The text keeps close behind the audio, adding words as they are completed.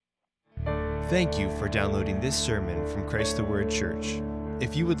Thank you for downloading this sermon from Christ the Word Church.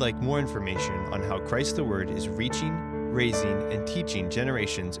 If you would like more information on how Christ the Word is reaching, raising, and teaching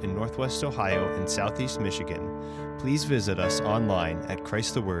generations in Northwest Ohio and Southeast Michigan, please visit us online at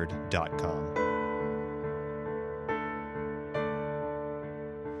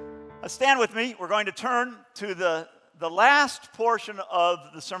christtheword.com. Stand with me. We're going to turn to the last portion of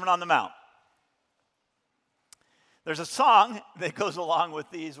the Sermon on the Mount. There's a song that goes along with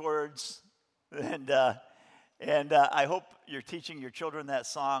these words, and I hope you're teaching your children that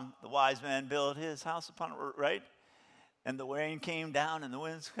song. The wise man built his house upon it, right? And the rain came down and the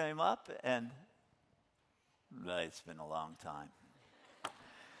winds came up, and it's been a long time.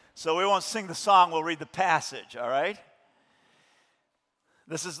 So we won't sing the song, we'll read the passage, all right?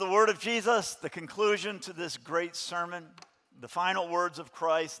 This is the word of Jesus, the conclusion to this great sermon, the final words of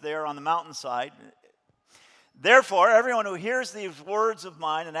Christ there on the mountainside. Therefore, everyone who hears these words of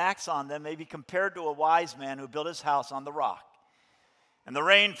mine and acts on them may be compared to a wise man who built his house on the rock. And the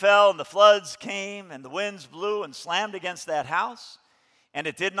rain fell, and the floods came, and the winds blew and slammed against that house, and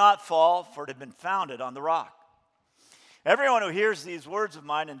it did not fall, for it had been founded on the rock. Everyone who hears these words of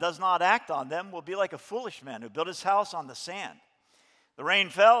mine and does not act on them will be like a foolish man who built his house on the sand. The rain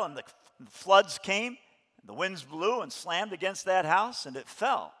fell, and the floods came, and the winds blew and slammed against that house, and it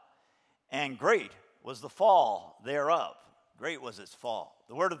fell. And great was the fall thereof. Great was its fall.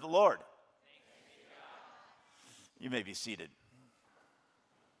 The word of the Lord. You may be seated.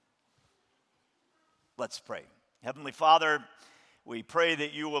 Let's pray. Heavenly Father, we pray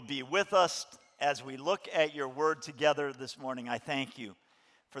that you will be with us as we look at your word together this morning. I thank you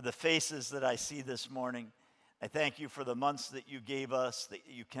for the faces that I see this morning. I thank you for the months that you gave us, that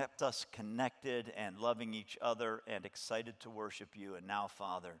you kept us connected and loving each other and excited to worship you. And now,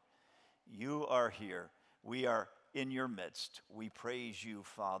 Father, you are here. We are in your midst. We praise you,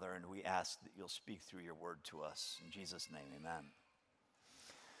 Father, and we ask that you'll speak through your word to us. In Jesus' name, amen.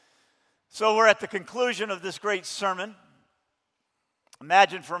 So we're at the conclusion of this great sermon.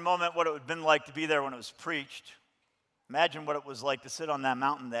 Imagine for a moment what it would have been like to be there when it was preached. Imagine what it was like to sit on that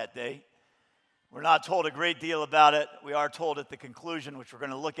mountain that day. We're not told a great deal about it. We are told at the conclusion, which we're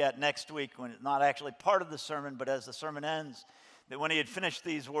going to look at next week, when it's not actually part of the sermon, but as the sermon ends, that when he had finished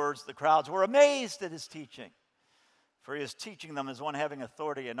these words, the crowds were amazed at his teaching. For he is teaching them as one having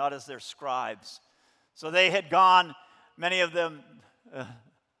authority and not as their scribes. So they had gone, many of them,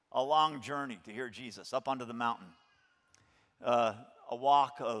 a long journey to hear Jesus up onto the mountain. A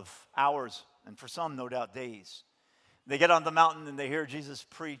walk of hours, and for some, no doubt, days. They get on the mountain and they hear Jesus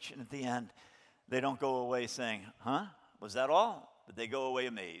preach, and at the end, they don't go away saying, huh, was that all? But they go away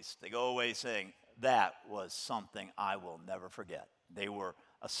amazed. They go away saying, that was something I will never forget. They were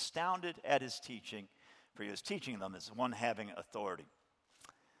astounded at his teaching, for he was teaching them as one having authority.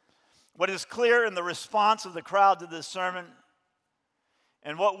 What is clear in the response of the crowd to this sermon,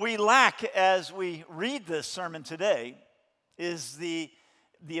 and what we lack as we read this sermon today, is the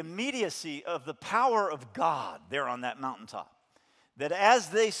immediacy of the power of God there on that mountaintop. That as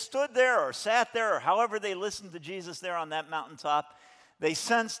they stood there or sat there or however they listened to Jesus there on that mountaintop, they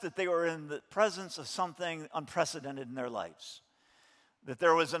sensed that they were in the presence of something unprecedented in their lives. That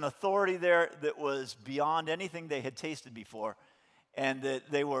there was an authority there that was beyond anything they had tasted before, and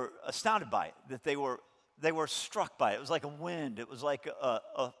that they were astounded by it, that they were struck by it. It was like a wind. It was like a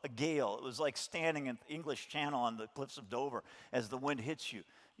gale. It was like standing in the English Channel on the cliffs of Dover as the wind hits you.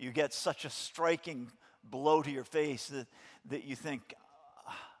 You get such a striking blow to your face that you think,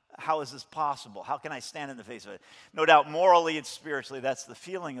 how is this possible? How can I stand in the face of it? No doubt morally and spiritually, that's the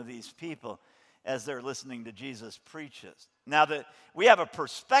feeling of these people as they're listening to Jesus preach this. Now, we have a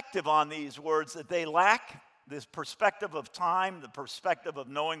perspective on these words that they lack, this perspective of time, the perspective of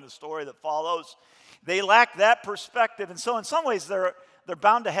knowing the story that follows. They lack that perspective, and so in some ways they're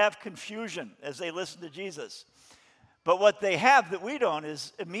bound to have confusion as they listen to Jesus. But what they have that we don't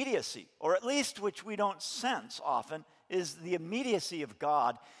is immediacy, or at least which we don't sense often, is the immediacy of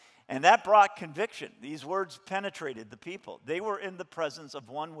God. And that brought conviction. These words penetrated the people. They were in the presence of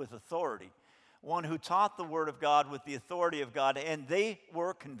one with authority, one who taught the word of God with the authority of God, and they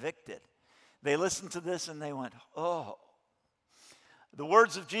were convicted. They listened to this and they went, oh. The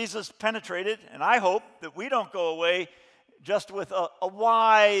words of Jesus penetrated, and I hope that we don't go away just with a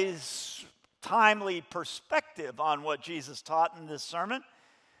wise, timely perspective on what Jesus taught in this sermon,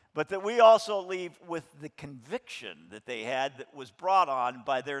 but that we also leave with the conviction that they had that was brought on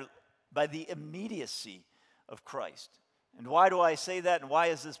by the immediacy of Christ. And why do I say that, and why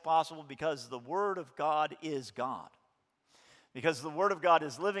is this possible? Because the Word of God is God. Because the Word of God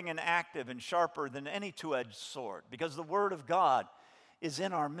is living and active and sharper than any two-edged sword. Because the Word of God is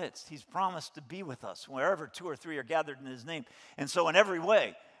in our midst. He's promised to be with us wherever two or three are gathered in his name. And so in every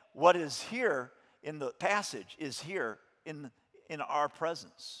way, what is here in the passage is here in our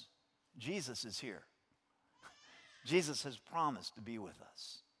presence. Jesus is here. Jesus has promised to be with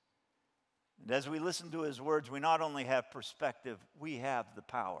us. And as we listen to his words, we not only have perspective, we have the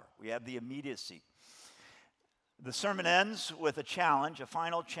power. We have the immediacy. The sermon ends with a challenge, a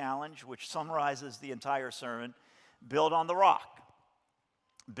final challenge, which summarizes the entire sermon. Build on the rock.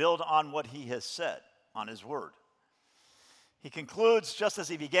 Build on what he has said, on his word. He concludes, just as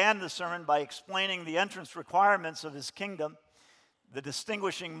he began the sermon, by explaining the entrance requirements of his kingdom, the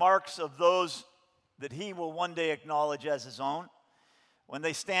distinguishing marks of those that he will one day acknowledge as his own. When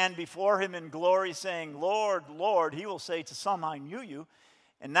they stand before him in glory saying, Lord, Lord, he will say to some, I knew you.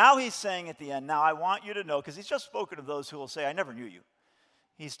 And now he's saying at the end, now I want you to know, because he's just spoken of those who will say, I never knew you.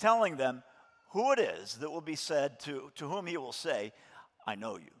 He's telling them who it is that will be said to whom he will say, I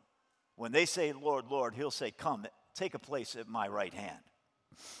know you. When they say, Lord, Lord, he'll say, come, take a place at my right hand.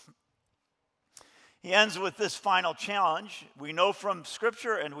 He ends with this final challenge. We know from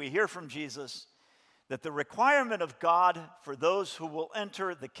Scripture and we hear from Jesus that the requirement of God for those who will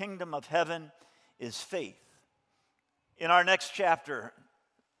enter the kingdom of heaven is faith. In our next chapter,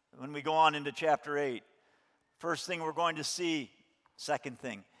 when we go on into chapter 8, first thing we're going to see, second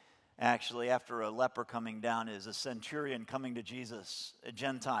thing, actually, after a leper coming down, is a centurion coming to Jesus, a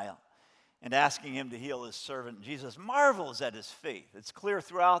Gentile, and asking him to heal his servant. Jesus marvels at his faith. It's clear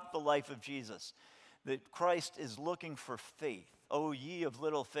throughout the life of Jesus that Christ is looking for faith. O ye of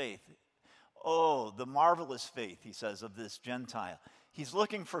little faith. Oh, the marvelous faith, he says, of this Gentile. He's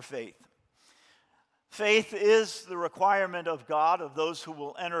looking for faith. Faith is the requirement of God of those who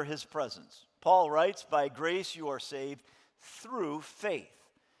will enter his presence. Paul writes, by grace you are saved through faith.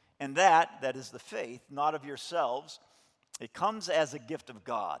 And that is the faith, not of yourselves. It comes as a gift of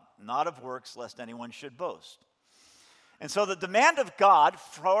God, not of works, lest anyone should boast. And so the demand of God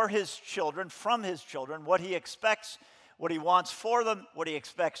for his children, from his children, what he expects, what he wants for them, what he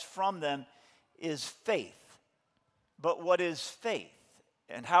expects from them, is faith. But what is faith?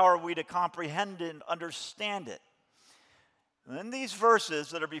 And how are we to comprehend and understand it? And in these verses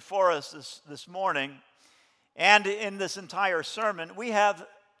that are before us this morning, and in this entire sermon, we have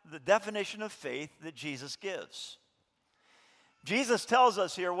the definition of faith that Jesus gives. Jesus tells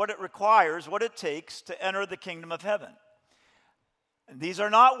us here what it requires, what it takes to enter the kingdom of heaven. And these are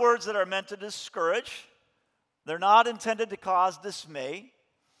not words that are meant to discourage. They're not intended to cause dismay.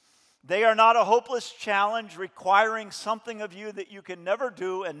 They are not a hopeless challenge requiring something of you that you can never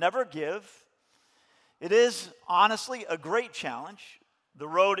do and never give. It is, honestly, a great challenge. The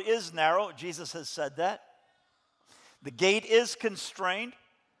road is narrow. Jesus has said that. The gate is constrained.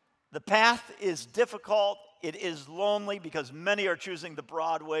 The path is difficult. It is lonely because many are choosing the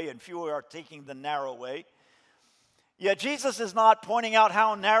broad way and few are taking the narrow way. Yet Jesus is not pointing out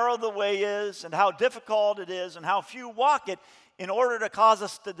how narrow the way is and how difficult it is and how few walk it in order to cause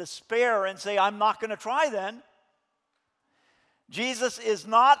us to despair and say, I'm not going to try then. Jesus is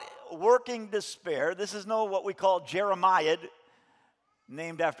not working despair. This is no what we call Jeremiah,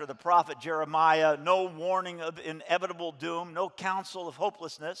 named after the prophet Jeremiah. No warning of inevitable doom, no counsel of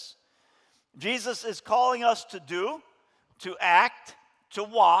hopelessness. Jesus is calling us to do, to act, to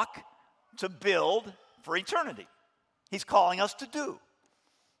walk, to build for eternity. He's calling us to do.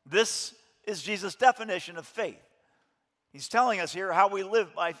 This is Jesus' definition of faith. He's telling us here how we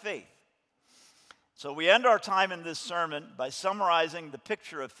live by faith. So we end our time in this sermon by summarizing the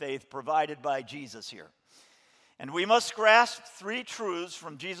picture of faith provided by Jesus here. And we must grasp three truths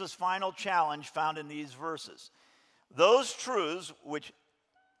from Jesus' final challenge found in these verses. Those truths which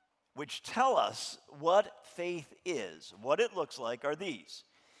tell us what faith is, what it looks like, are these.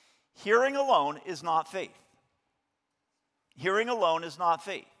 Hearing alone is not faith. Hearing alone is not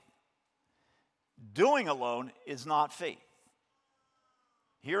faith. Doing alone is not faith.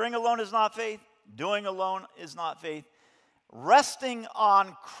 Hearing alone is not faith. Doing alone is not faith. Resting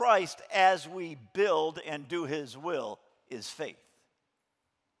on Christ as we build and do his will is faith.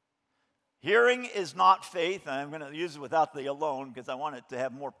 Hearing is not faith, and I'm going to use it without the alone because I want it to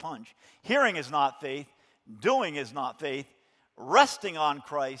have more punch. Hearing is not faith. Doing is not faith. Resting on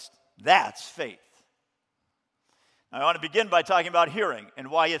Christ, that's faith. Now, I want to begin by talking about hearing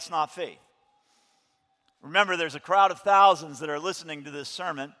and why it's not faith. Remember, there's a crowd of thousands that are listening to this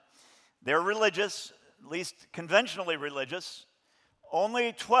sermon. They're religious, at least conventionally religious.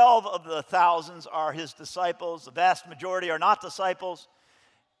 Only 12 of the thousands are his disciples. The vast majority are not disciples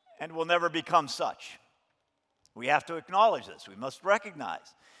and will never become such. We have to acknowledge this. We must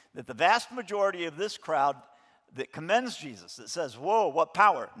recognize that the vast majority of this crowd, that commends Jesus, that says, whoa, what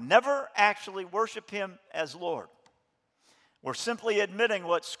power, never actually worship him as Lord. We're simply admitting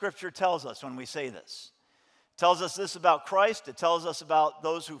what Scripture tells us when we say this. It tells us this about Christ. It tells us about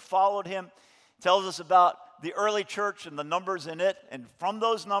those who followed him. It tells us about the early church and the numbers in it. And from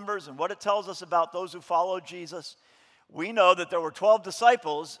those numbers and what it tells us about those who followed Jesus, we know that there were 12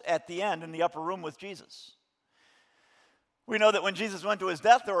 disciples at the end in the upper room with Jesus. We know that when Jesus went to his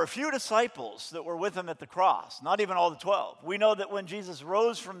death, there were a few disciples that were with him at the cross, not even all the 12. We know that when Jesus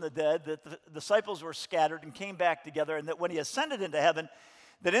rose from the dead, that the disciples were scattered and came back together, and that when he ascended into heaven,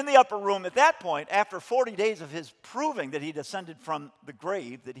 that in the upper room at that point, after 40 days of his proving that he'd ascended from the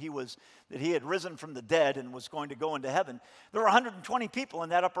grave, that he had risen from the dead and was going to go into heaven, there were 120 people in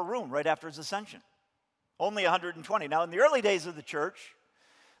that upper room right after his ascension. Only 120. Now, in the early days of the church,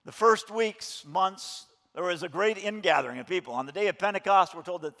 the first weeks, months, there was a great ingathering of people. On the day of Pentecost, we're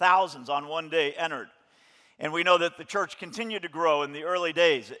told that thousands on one day entered. And we know that the church continued to grow in the early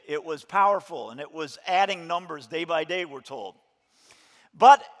days. It was powerful, and it was adding numbers day by day, we're told.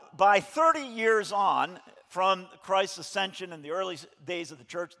 But by 30 years on, from Christ's ascension in the early days of the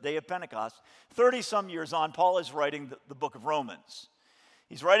church, the day of Pentecost, 30-some years on, Paul is writing the book of Romans.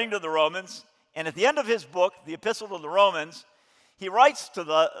 He's writing to the Romans, and at the end of his book, the Epistle to the Romans, he writes to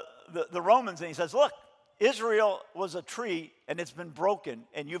the Romans, and he says, look, Israel was a tree, and it's been broken,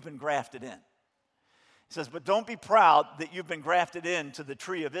 and you've been grafted in. He says, but don't be proud that you've been grafted into the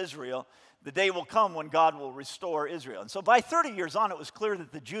tree of Israel. The day will come when God will restore Israel. And so by 30 years on, it was clear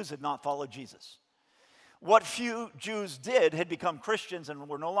that the Jews had not followed Jesus. What few Jews did had become Christians and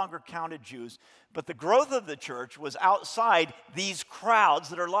were no longer counted Jews, but the growth of the church was outside these crowds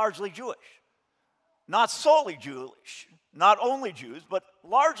that are largely Jewish. Not solely Jewish, not only Jews, but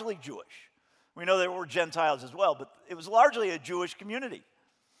largely Jewish. We know there were Gentiles as well, but it was largely a Jewish community.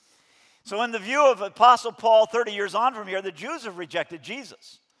 So in the view of Apostle Paul 30 years on from here, the Jews have rejected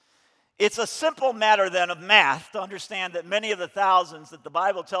Jesus. It's a simple matter then of math to understand that many of the thousands that the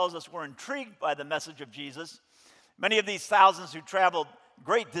Bible tells us were intrigued by the message of Jesus, many of these thousands who traveled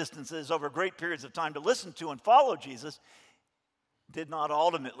great distances over great periods of time to listen to and follow Jesus, did not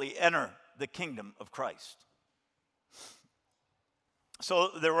ultimately enter the kingdom of Christ.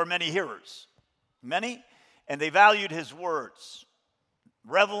 So there were many hearers. Many, and they valued his words,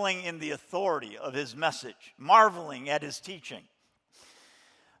 reveling in the authority of his message, marveling at his teaching.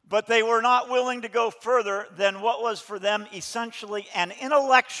 But they were not willing to go further than what was for them essentially an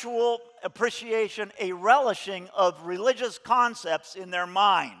intellectual appreciation, a relishing of religious concepts in their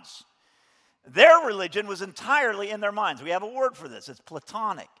minds. Their religion was entirely in their minds. We have a word for this. It's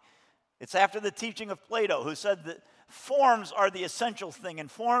Platonic. It's after the teaching of Plato, who said that forms are the essential thing, and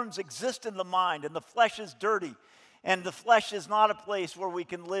forms exist in the mind, and the flesh is dirty, and the flesh is not a place where we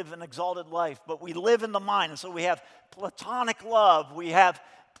can live an exalted life, but we live in the mind. And so we have Platonic love. We have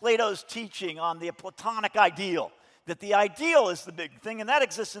Plato's teaching on the Platonic ideal, that the ideal is the big thing, and that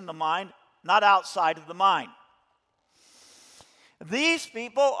exists in the mind, not outside of the mind. These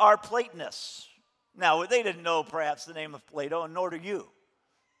people are Platonists. Now, they didn't know perhaps the name of Plato, and nor do you.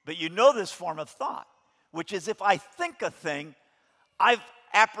 But you know this form of thought, which is if I think a thing, I've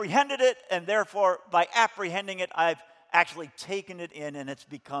apprehended it, and therefore by apprehending it, I've actually taken it in, and it's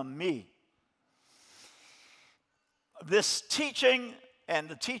become me. This teaching and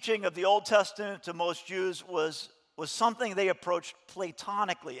the teaching of the Old Testament to most Jews was something they approached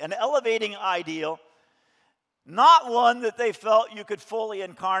platonically, an elevating ideal, not one that they felt you could fully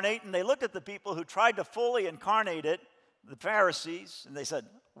incarnate. And they looked at the people who tried to fully incarnate it, the Pharisees, and they said,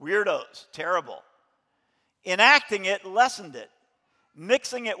 weirdos, terrible. Enacting it lessened it.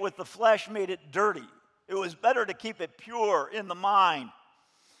 Mixing it with the flesh made it dirty. It was better to keep it pure in the mind.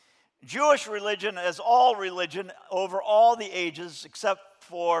 Jewish religion, as all religion over all the ages, except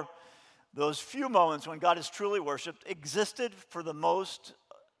for those few moments when God is truly worshiped, existed for the most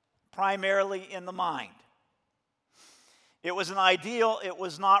primarily in the mind. It was an ideal, it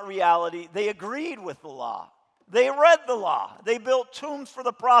was not reality. They agreed with the law. They read the law. They built tombs for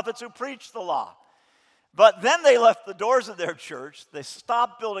the prophets who preached the law. But then they left the doors of their church, they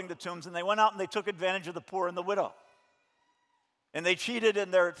stopped building the tombs, and they went out and they took advantage of the poor and the widow. And they cheated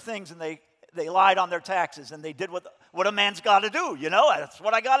in their things, and they lied on their taxes, and they did what a man's got to do. You know, that's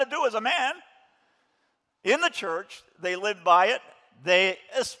what I got to do as a man. In the church, they lived by it. They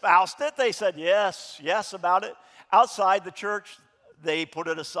espoused it. They said yes about it. Outside the church, they put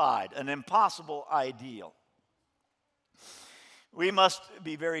it aside, an impossible ideal. We must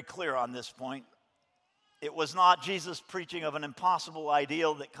be very clear on this point. It was not Jesus' preaching of an impossible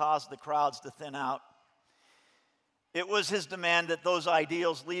ideal that caused the crowds to thin out. It was his demand that those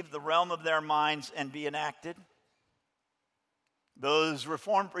ideals leave the realm of their minds and be enacted. Those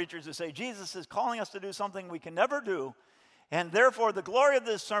Reformed preachers who say Jesus is calling us to do something we can never do, and therefore the glory of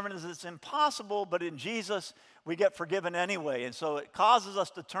this sermon is it's impossible, but in Jesus we get forgiven anyway. And so it causes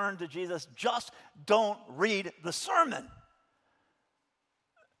us to turn to Jesus. Just don't read the sermon.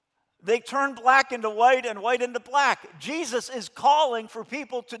 They turn black into white and white into black. Jesus is calling for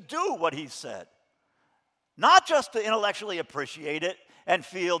people to do what he said, not just to intellectually appreciate it and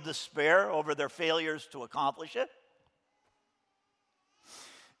feel despair over their failures to accomplish it.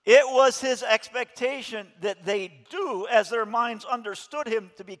 It was his expectation that they do as their minds understood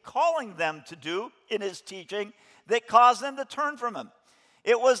him to be calling them to do in his teaching that caused them to turn from him.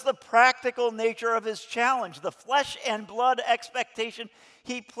 It was the practical nature of his challenge, the flesh and blood expectation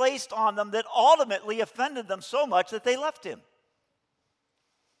he placed on them that ultimately offended them so much that they left him.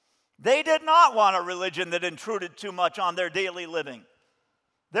 They did not want a religion that intruded too much on their daily living.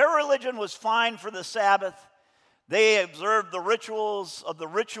 Their religion was fine for the Sabbath. They observed the rituals of the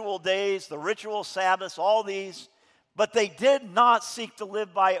ritual days, the ritual Sabbaths, all these, but they did not seek to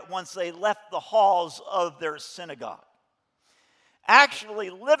live by it once they left the halls of their synagogue. Actually,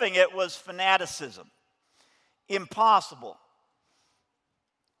 living it was fanaticism, impossible.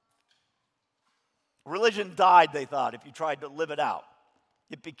 Religion died, they thought, if you tried to live it out.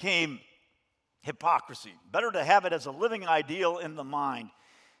 It became hypocrisy. Better to have it as a living ideal in the mind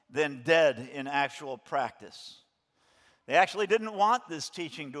than dead in actual practice. They actually didn't want this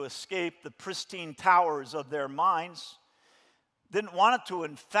teaching to escape the pristine towers of their minds, didn't want it to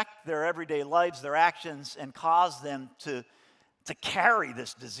infect their everyday lives, their actions, and cause them to carry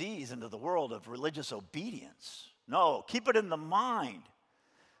this disease into the world of religious obedience. No, keep it in the mind.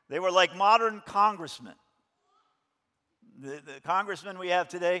 They were like modern congressmen. The congressmen we have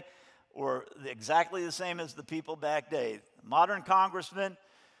today were exactly the same as the people back then. Modern congressmen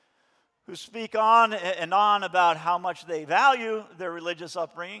who speak on and on about how much they value their religious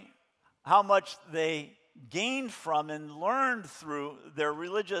upbringing, how much they gained from and learned through their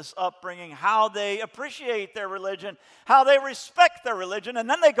religious upbringing, how they appreciate their religion, how they respect their religion, and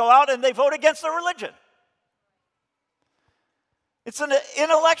then they go out and they vote against their religion. It's an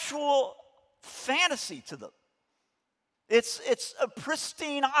intellectual fantasy to them. It's a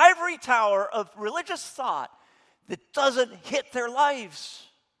pristine ivory tower of religious thought that doesn't hit their lives.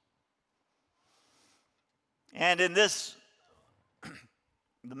 And in this,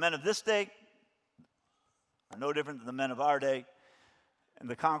 the men of this day are no different than the men of our day, and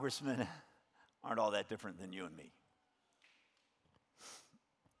the congressmen aren't all that different than you and me.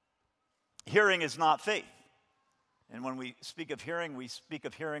 Hearing is not faith. And when we speak of hearing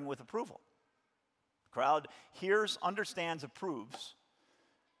with approval. The crowd hears, understands, approves,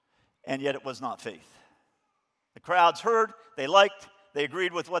 and yet it was not faith. The crowds heard, they liked, they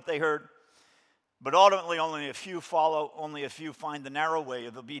agreed with what they heard, but ultimately only a few follow, only a few find the narrow way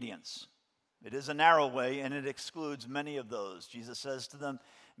of obedience. It is a narrow way, and it excludes many of those. Jesus says to them,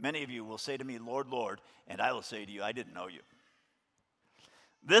 many of you will say to me, Lord, Lord, and I will say to you, I didn't know you.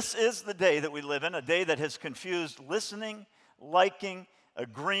 This is the day that we live in, a day that has confused listening, liking,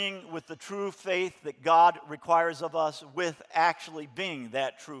 agreeing with the true faith that God requires of us with actually being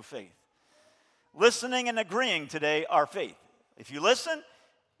that true faith. Listening and agreeing today are faith. If you listen,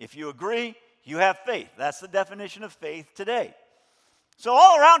 if you agree, you have faith. That's the definition of faith today. So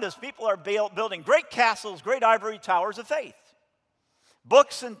all around us, people are building great castles, great ivory towers of faith.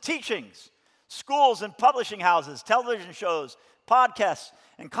 Books and teachings, schools and publishing houses, television shows, podcasts,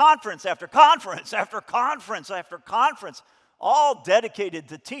 and conference after conference after conference after conference, all dedicated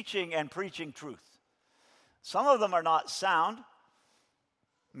to teaching and preaching truth. Some of them are not sound.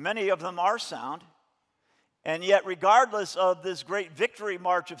 Many of them are sound. And yet, regardless of this great victory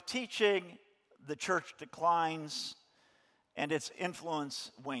march of teaching, the church declines and its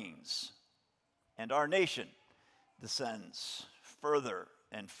influence wanes. And our nation descends further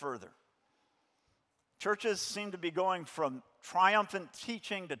and further. Churches seem to be going from triumphant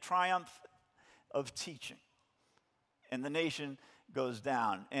teaching to triumph of teaching. And the nation goes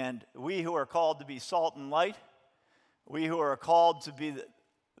down. And we who are called to be salt and light, we who are called to be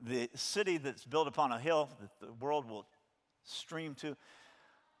the city that's built upon a hill that the world will stream to,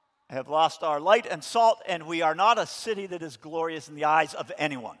 have lost our light and salt, and we are not a city that is glorious in the eyes of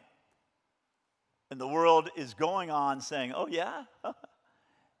anyone. And the world is going on saying, oh yeah?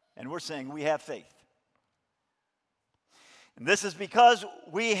 And we're saying we have faith. And this is because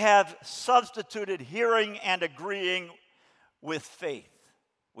we have substituted hearing and agreeing with faith.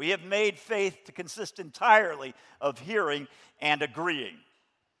 We have made faith to consist entirely of hearing and agreeing.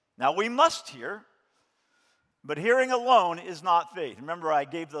 Now, we must hear, but hearing alone is not faith. Remember, I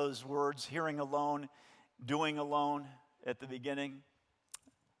gave those words, hearing alone, doing alone. at the beginning?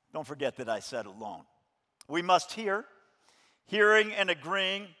 Don't forget that I said alone. We must hear. Hearing and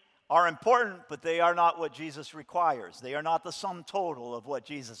agreeing are important, but they are not what Jesus requires. They are not the sum total of what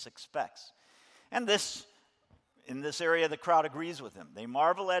Jesus expects. And in this area, the crowd agrees with him. They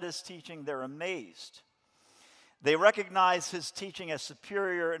marvel at his teaching. They're amazed. They recognize his teaching as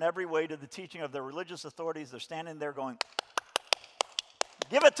superior in every way to the teaching of their religious authorities. They're standing there going,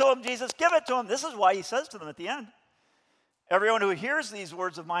 give it to him, Jesus, give it to him. This is why he says to them at the end, everyone who hears these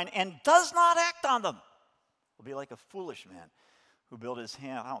words of mine and does not act on them will be like a foolish man who built his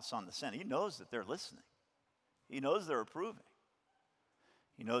house on the sand. He knows that they're listening. He knows they're approving.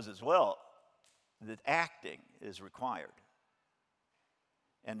 He knows as well that acting is required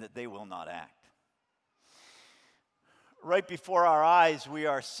and that they will not act. Right before our eyes, we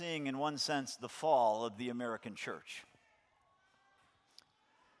are seeing, in one sense, the fall of the American church.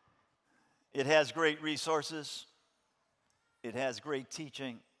 It has great resources. It has great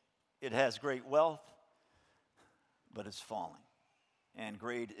teaching. It has great wealth, but it's falling, and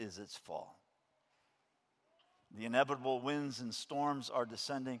great is its fall. The inevitable winds and storms are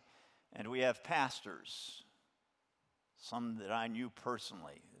descending, and we have pastors, some that I knew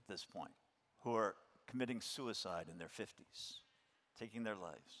personally at this point, who are committing suicide in their 50s, taking their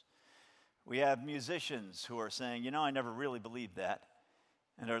lives. We have musicians who are saying, I never really believed that,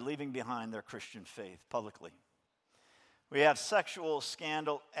 and are leaving behind their Christian faith publicly. We have sexual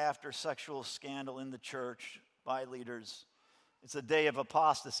scandal after sexual scandal in the church by leaders. It's a day of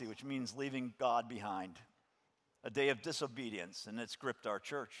apostasy, which means leaving God behind. A day of disobedience, and it's gripped our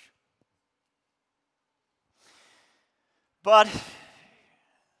church. But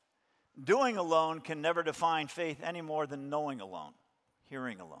doing alone can never define faith any more than knowing alone,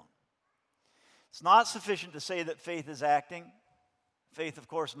 hearing alone. It's not sufficient to say that faith is acting. Faith, of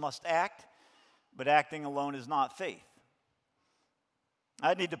course, must act, but acting alone is not faith.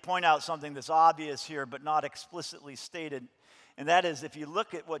 I need to point out something that's obvious here, but not explicitly stated, and that is, if you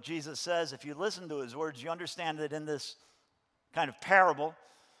look at what Jesus says, if you listen to his words, you understand that in this kind of parable,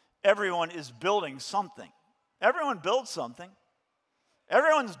 everyone is building something. Everyone builds something.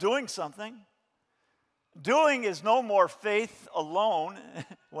 Everyone's doing something. Doing is no more faith alone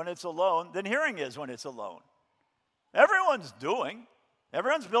when it's alone than hearing is when it's alone. Everyone's doing.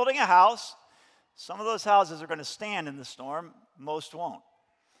 Everyone's building a house. Some of those houses are going to stand in the storm. Most won't.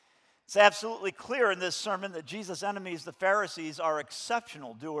 It's absolutely clear in this sermon that Jesus' enemies, the Pharisees, are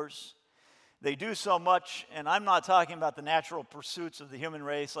exceptional doers. They do so much, and I'm not talking about the natural pursuits of the human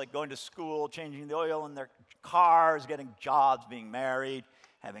race, like going to school, changing the oil in their cars, getting jobs, being married,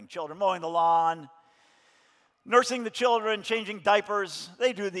 having children, mowing the lawn, nursing the children, changing diapers.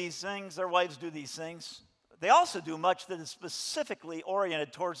 They do these things. Their wives do these things. They also do much that is specifically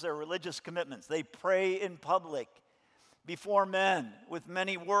oriented towards their religious commitments. They pray in public before men with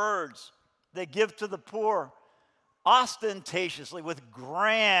many words. They give to the poor ostentatiously with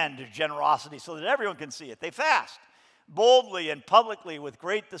grand generosity so that everyone can see it. They fast boldly and publicly with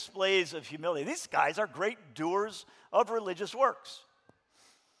great displays of humility. These guys are great doers of religious works.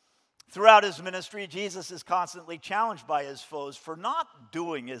 Throughout his ministry, Jesus is constantly challenged by his foes for not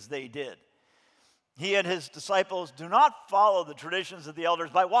doing as they did. He and his disciples do not follow the traditions of the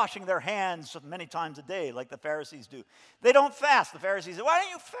elders by washing their hands many times a day like the Pharisees do. They don't fast. The Pharisees say, why don't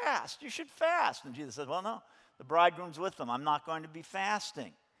you fast? You should fast. And Jesus says, well, no, the bridegroom's with them. I'm not going to be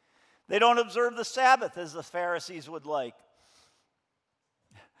fasting. They don't observe the Sabbath as the Pharisees would like.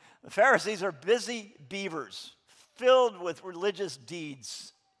 The Pharisees are busy beavers filled with religious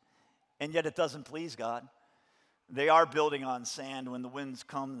deeds, and yet it doesn't please God. They are building on sand. When the winds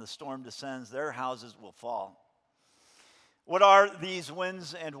come and the storm descends, their houses will fall. What are these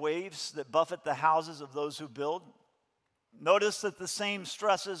winds and waves that buffet the houses of those who build? Notice that the same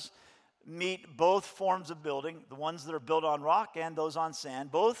stresses meet both forms of building, the ones that are built on rock and those on sand.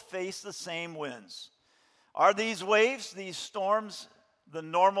 Both face the same winds. Are these waves, these storms, the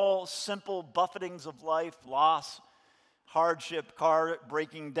normal, simple buffetings of life, loss, hardship, car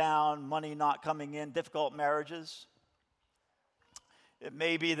breaking down, money not coming in, difficult marriages? It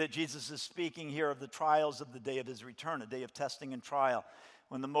may be that Jesus is speaking here of the trials of the day of his return, a day of testing and trial,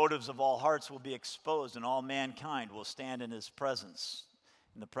 when the motives of all hearts will be exposed and all mankind will stand in his presence,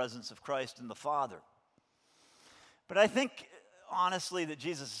 in the presence of Christ and the Father. But I think, honestly, that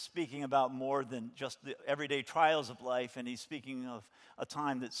Jesus is speaking about more than just the everyday trials of life, and he's speaking of a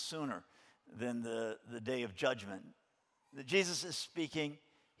time that's sooner than the day of judgment. That Jesus is speaking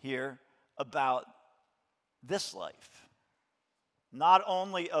here about this life, not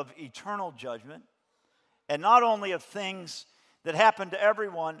only of eternal judgment, and not only of things that happen to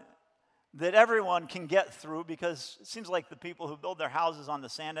everyone, that everyone can get through, because it seems like the people who build their houses on the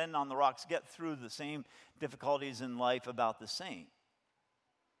sand and on the rocks get through the same difficulties in life about the same.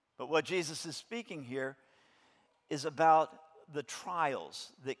 But what Jesus is speaking here is about the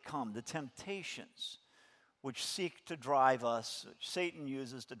trials that come, the temptations which seek to drive us, which Satan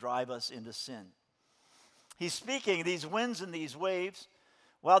uses to drive us into sin. He's speaking, these winds and these waves,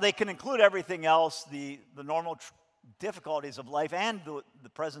 while they can include everything else, the normal difficulties of life and the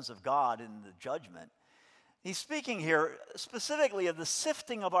presence of God in the judgment. He's speaking here specifically of the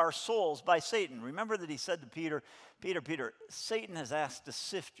sifting of our souls by Satan. Remember that he said to Peter, Peter, Satan has asked to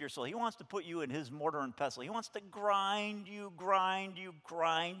sift your soul. He wants to put you in his mortar and pestle. He wants to grind you.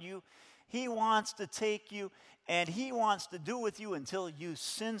 He wants to take you, and he wants to do with you until you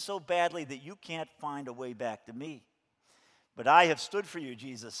sin so badly that you can't find a way back to me. But I have stood for you,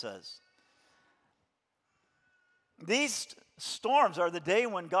 Jesus says. These storms are the day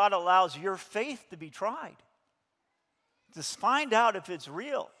when God allows your faith to be tried, to find out if it's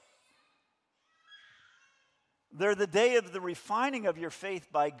real. They're the day of the refining of your faith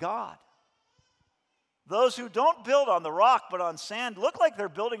by God. Those who don't build on the rock but on sand look like they're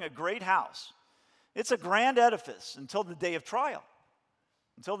building a great house. It's a grand edifice until the day of trial.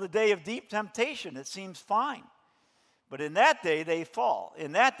 Until the day of deep temptation, it seems fine. But in that day, they fall.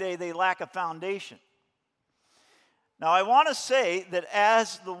 In that day, they lack a foundation. Now, I want to say that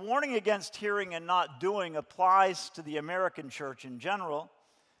as the warning against hearing and not doing applies to the American church in general,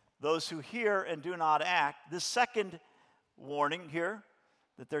 those who hear and do not act, this second warning here,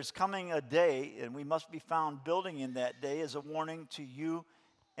 that there's coming a day, and we must be found building in that day, is a warning to you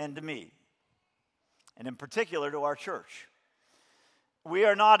and to me, and in particular to our church. We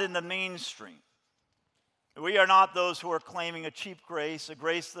are not in the mainstream. We are not those who are claiming a cheap grace, a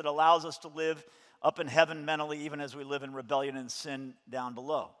grace that allows us to live up in heaven mentally, even as we live in rebellion and sin down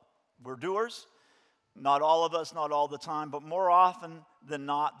below. We're doers, not all of us, not all the time, but more often than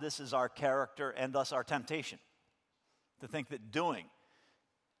not, this is our character and thus our temptation, to think that doing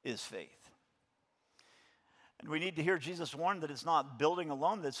is faith. And we need to hear Jesus warn that it's not building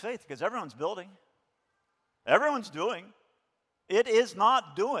alone that's faith, because everyone's building. Everyone's doing. It is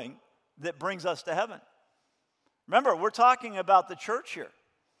not doing that brings us to heaven. Remember, we're talking about the church here.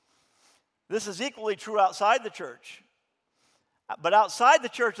 This is equally true outside the church. But outside the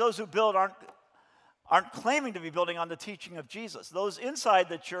church, those who build aren't claiming to be building on the teaching of Jesus. Those inside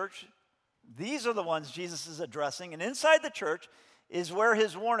the church, these are the ones Jesus is addressing. And inside the church is where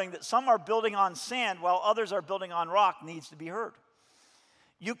his warning that some are building on sand while others are building on rock needs to be heard.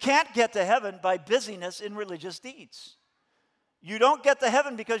 You can't get to heaven by busyness in religious deeds. You don't get to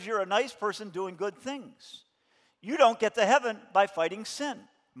heaven because you're a nice person doing good things. You don't get to heaven by fighting sin,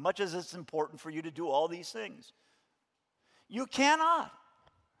 much as it's important for you to do all these things. You cannot.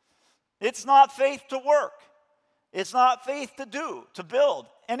 It's not faith to work. It's not faith to do, to build,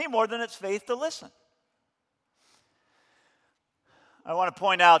 any more than it's faith to listen. I want to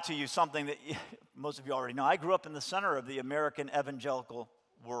point out to you something that most of you already know. I grew up in the center of the American evangelical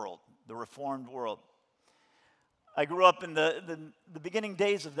world, the Reformed world. I grew up in the beginning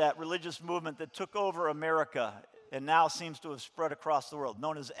days of that religious movement that took over America and now seems to have spread across the world,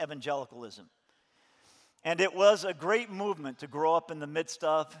 known as evangelicalism. And it was a great movement to grow up in the midst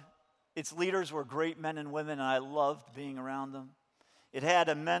of. Its leaders were great men and women, and I loved being around them. It had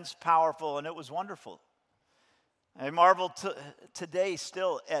immense, powerful, and it was wonderful. I marvel today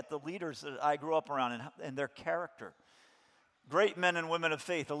still at the leaders that I grew up around and their character. Great men and women of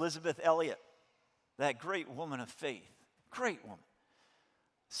faith. Elizabeth Elliot, that great woman of faith. Great woman.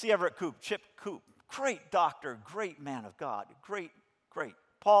 C. Everett Koop, Chip Koop, great doctor, great man of God. Great.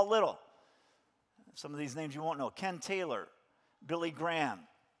 Paul Little. Some of these names you won't know. Ken Taylor, Billy Graham,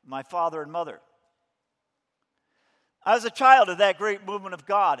 my father and mother. I was a child of that great movement of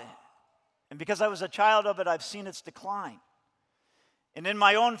God. And because I was a child of it, I've seen its decline. And in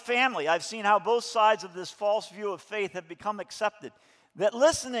my own family, I've seen how both sides of this false view of faith have become accepted. That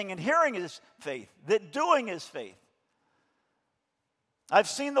listening and hearing is faith. That doing is faith. I've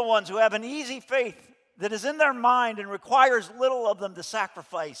seen the ones who have an easy faith that is in their mind and requires little of them to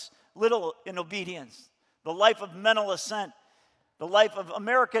sacrifice, little in obedience. The life of mental assent, the life of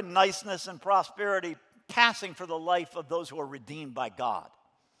American niceness and prosperity, passing for the life of those who are redeemed by God.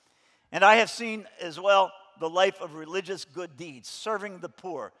 And I have seen as well the life of religious good deeds, serving the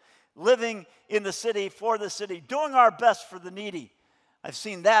poor, living in the city, for the city, doing our best for the needy. I've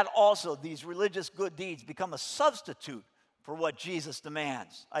seen that also, these religious good deeds, become a substitute for what Jesus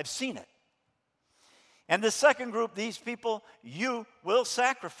demands. I've seen it. And the second group, these people, you will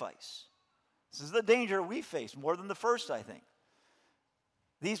sacrifice. This is the danger we face, more than the first, I think.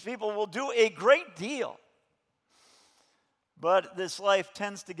 These people will do a great deal. But this life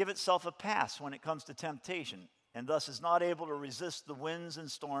tends to give itself a pass when it comes to temptation, and thus is not able to resist the winds and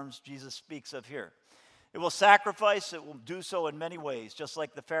storms Jesus speaks of here. It will sacrifice, it will do so in many ways, just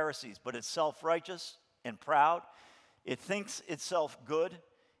like the Pharisees, but it's self-righteous and proud. It thinks itself good,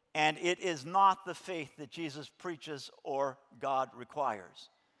 and it is not the faith that Jesus preaches or God requires.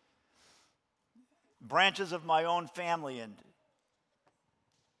 Branches of my own family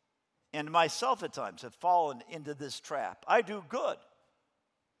and myself at times have fallen into this trap. I do good.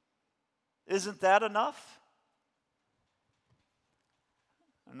 Isn't that enough?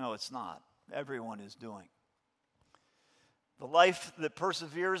 No, it's not. Everyone is doing. The life that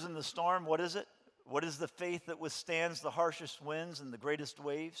perseveres in the storm, what is it? What is the faith that withstands the harshest winds and the greatest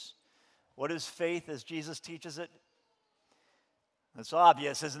waves? What is faith as Jesus teaches it? It's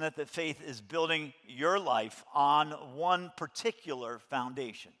obvious, isn't it, that faith is building your life on one particular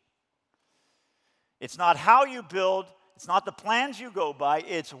foundation. It's not how you build, it's not the plans you go by,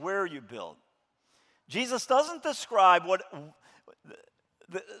 it's where you build. Jesus doesn't describe what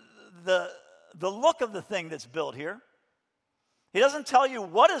the look of the thing that's built here. He doesn't tell you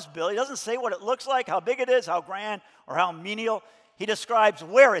what is built. He doesn't say what it looks like, how big it is, how grand, or how menial. He describes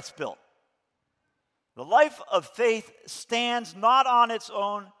where it's built. The life of faith stands not on its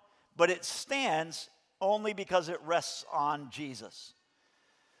own, but it stands only because it rests on Jesus.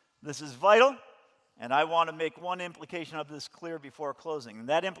 This is vital, and I want to make one implication of this clear before closing. And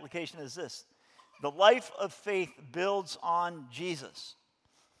that implication is this: the life of faith builds on Jesus.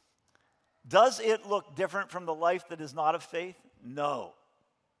 Does it look different from the life that is not of faith? No.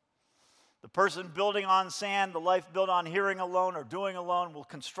 The person building on sand, the life built on hearing alone or doing alone, will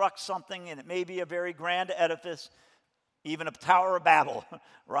construct something, and it may be a very grand edifice, even a Tower of Babel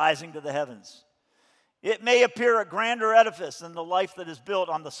rising to the heavens. It may appear a grander edifice than the life that is built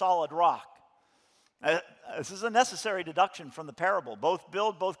on the solid rock. This is a necessary deduction from the parable. Both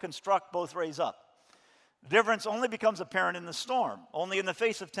build, both construct, both raise up. The difference only becomes apparent in the storm. Only in the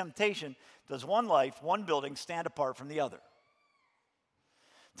face of temptation does one life, one building, stand apart from the other.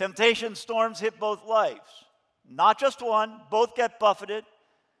 Temptation storms hit both lives. Not just one, both get buffeted.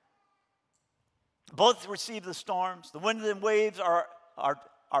 Both receive the storms. The winds and waves are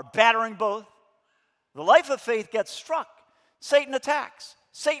battering both. The life of faith gets struck. Satan attacks.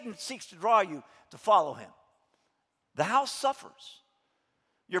 Satan seeks to draw you to follow him. The house suffers.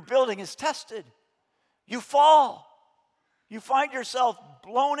 Your building is tested. You fall. You find yourself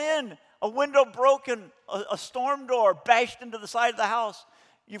blown in, a window broken, a storm door bashed into the side of the house.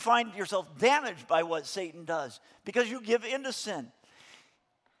 You find yourself damaged by what Satan does because you give in to sin.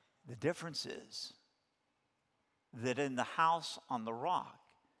 The difference is that in the house on the rock,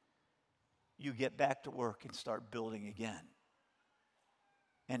 you get back to work and start building again.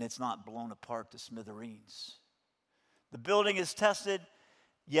 And it's not blown apart to smithereens. The building is tested,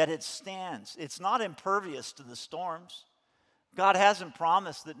 yet it stands. It's not impervious to the storms. God hasn't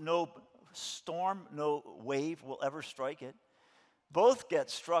promised that no storm, no wave will ever strike it. Both get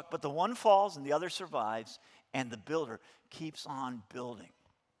struck, but the one falls and the other survives, and the builder keeps on building.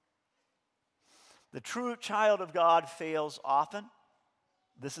 The true child of God fails often.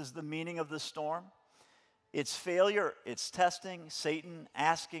 This is the meaning of the storm. It's failure, it's testing, Satan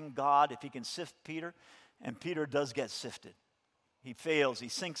asking God if he can sift Peter, and Peter does get sifted. He fails, he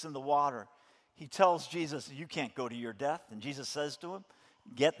sinks in the water. He tells Jesus, you can't go to your death, and Jesus says to him,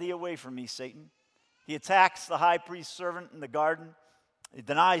 get thee away from me, Satan. He attacks the high priest's servant in the garden. He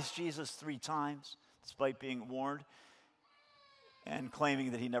denies Jesus 3 times, despite being warned and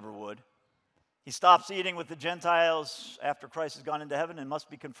claiming that he never would. He stops eating with the Gentiles after Christ has gone into heaven and must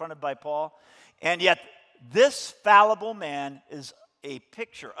be confronted by Paul. And yet, this fallible man is a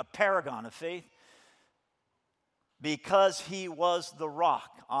picture, a paragon of faith, because he was the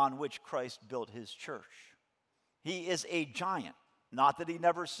rock on which Christ built his church. He is a giant. Not that he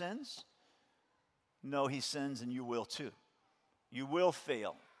never sins. No, he sins, and you will too. You will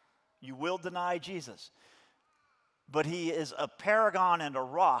fail. You will deny Jesus. But he is a paragon and a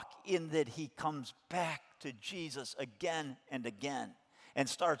rock in that he comes back to Jesus again and again and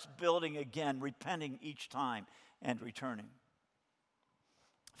starts building again, repenting each time and returning.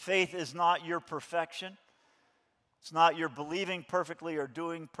 Faith is not your perfection. It's not your believing perfectly or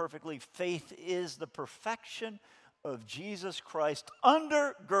doing perfectly. Faith is the perfection of Jesus Christ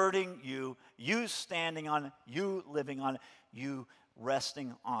undergirding you, you standing on it, you living on it, you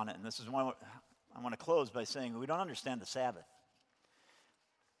resting on it. And this is why I want to close by saying we don't understand the Sabbath.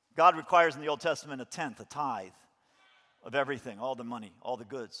 God requires in the Old Testament a tenth, a tithe of everything, all the money, all the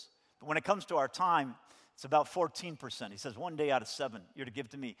goods. But when it comes to our time, It's about 14%. He says, 1 day out of 7, you're to give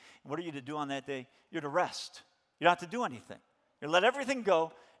to me. And what are you to do on that day? You're to rest. You don't have to do anything. You're to let everything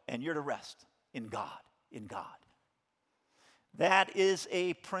go, and you're to rest in God, in God. That is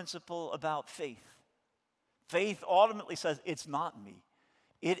a principle about faith. Faith ultimately says, it's not me.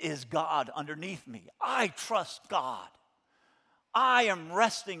 It is God underneath me. I trust God. I am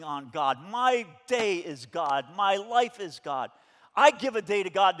resting on God. My day is God. My life is God. I give a day to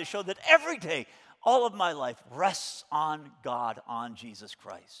God to show that every day, all of my life rests on God, on Jesus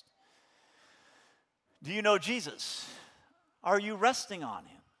Christ. Do you know Jesus? Are you resting on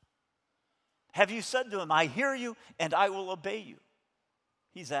him? Have you said to him, I hear you and I will obey you?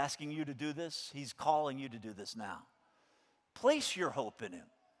 He's asking you to do this. He's calling you to do this now. Place your hope in him.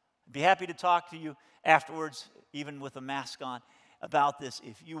 I'd be happy to talk to you afterwards, even with a mask on, about this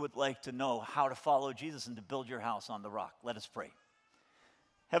if you would like to know how to follow Jesus and to build your house on the rock. Let us pray.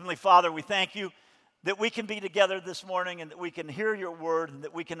 Heavenly Father, we thank you that we can be together this morning and that we can hear your word and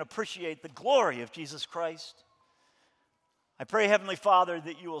that we can appreciate the glory of Jesus Christ. I pray, Heavenly Father,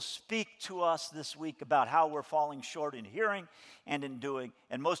 that you will speak to us this week about how we're falling short in hearing and in doing,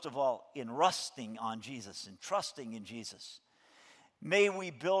 and most of all, in resting on Jesus and trusting in Jesus. May we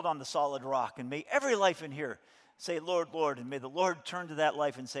build on the solid rock, and may every life in here say, Lord, Lord, and may the Lord turn to that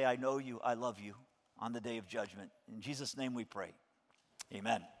life and say, I know you, I love you, on the day of judgment. In Jesus' name we pray.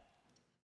 Amen.